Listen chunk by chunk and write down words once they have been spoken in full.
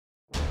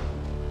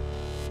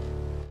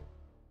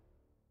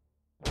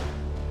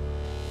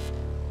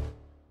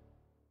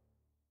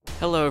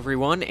Hello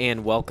everyone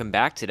and welcome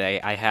back.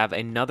 Today I have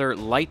another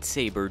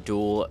lightsaber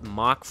duel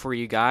mock for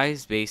you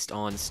guys based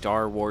on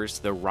Star Wars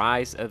The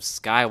Rise of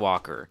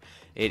Skywalker.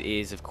 It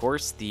is of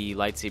course the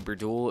lightsaber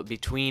duel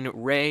between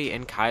Rey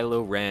and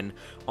Kylo Ren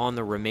on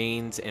the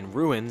remains and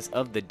ruins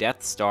of the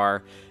Death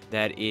Star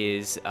that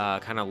is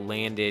kind of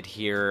landed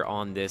here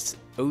on this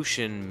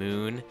ocean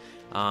moon.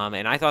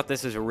 And I thought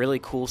this was a really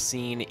cool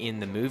scene in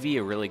the movie,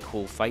 a really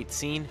cool fight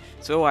scene,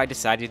 so I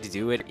decided to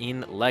do it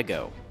in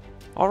Lego.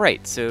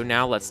 Alright, so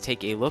now let's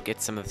take a look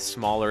at some of the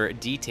smaller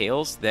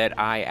details that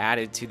I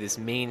added to this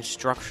main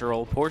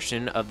structural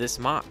portion of this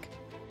mock.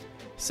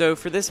 So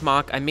for this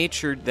mock, I made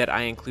sure that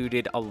I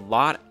included a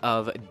lot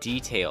of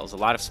details, a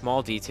lot of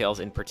small details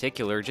in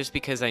particular, just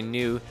because I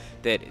knew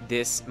that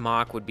this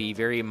mock would be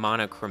very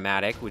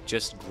monochromatic with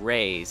just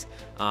grays.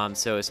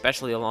 So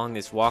especially along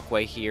this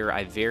walkway here,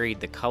 I varied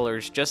the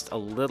colors just a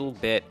little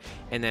bit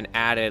and then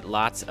added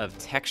lots of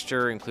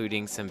texture,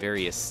 including some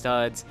various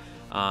studs.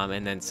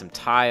 And then some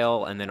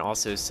tile, and then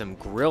also some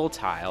grill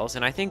tiles,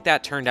 and I think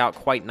that turned out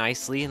quite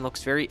nicely and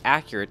looks very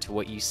accurate to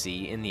what you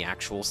see in the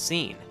actual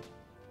scene.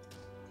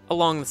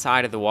 Along the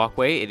side of the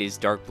walkway, it is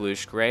dark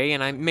bluish gray,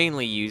 and I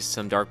mainly used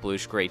some dark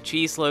bluish gray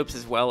cheese slopes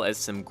as well as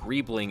some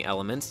greebling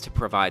elements to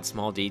provide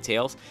small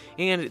details,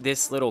 and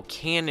this little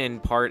cannon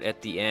part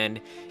at the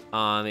end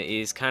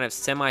is kind of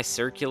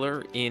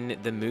semicircular in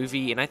the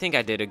movie, and I think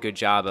I did a good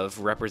job of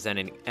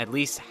representing at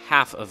least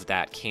half of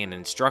that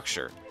cannon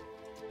structure.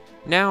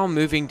 Now,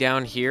 moving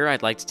down here,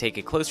 I'd like to take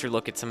a closer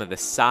look at some of the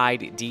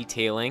side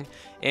detailing,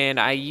 and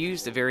I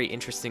used a very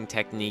interesting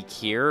technique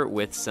here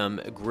with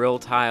some grill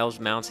tiles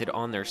mounted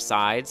on their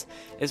sides,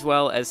 as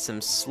well as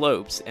some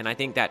slopes, and I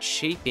think that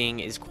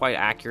shaping is quite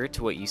accurate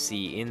to what you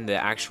see in the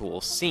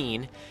actual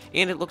scene,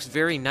 and it looks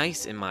very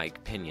nice in my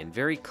opinion.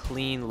 Very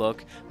clean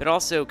look, but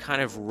also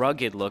kind of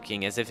rugged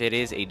looking, as if it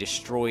is a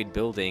destroyed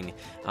building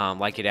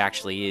like it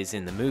actually is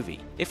in the movie.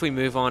 If we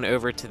move on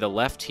over to the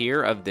left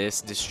here of this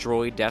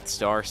destroyed Death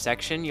Star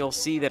section, you'll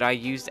see that I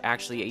used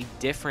actually a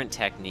different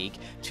technique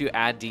to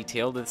add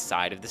detail to the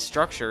side of the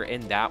structure,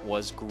 and that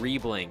was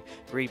greebling.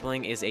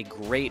 Greebling is a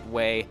great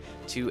way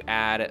to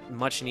add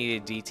much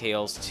needed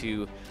details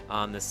to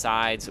the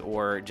sides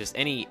or just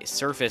any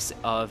surface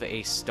of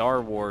a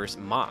Star Wars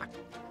mock.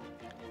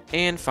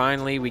 And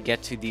finally, we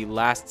get to the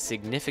last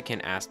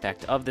significant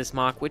aspect of this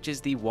mock, which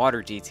is the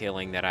water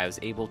detailing that I was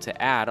able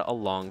to add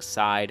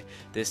alongside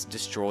this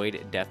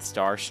destroyed Death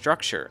Star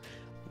structure.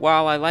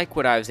 While I like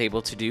what I was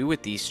able to do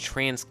with these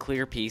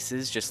trans-clear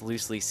pieces just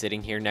loosely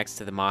sitting here next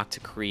to the mock to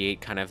create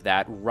kind of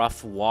that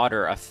rough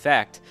water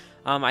effect,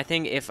 I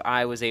think if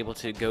I was able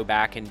to go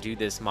back and do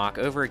this mock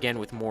over again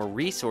with more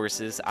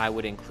resources, I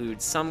would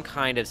include some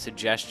kind of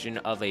suggestion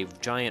of a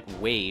giant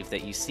wave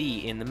that you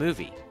see in the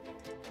movie.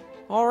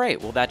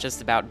 Alright, well that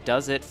just about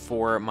does it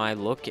for my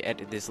look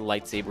at this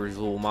lightsaber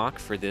duel mock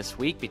for this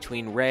week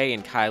between Rey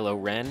and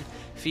Kylo Ren,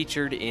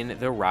 featured in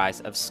The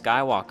Rise of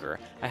Skywalker.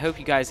 I hope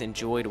you guys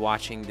enjoyed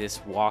watching this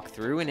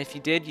walkthrough, and if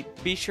you did,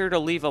 be sure to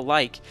leave a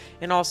like,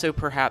 and also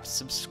perhaps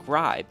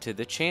subscribe to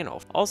the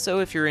channel. Also,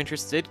 if you're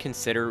interested,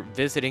 consider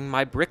visiting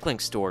my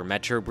Bricklink store,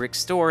 Metro Brick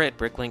Store at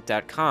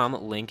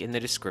bricklink.com, link in the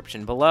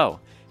description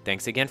below.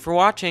 Thanks again for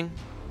watching!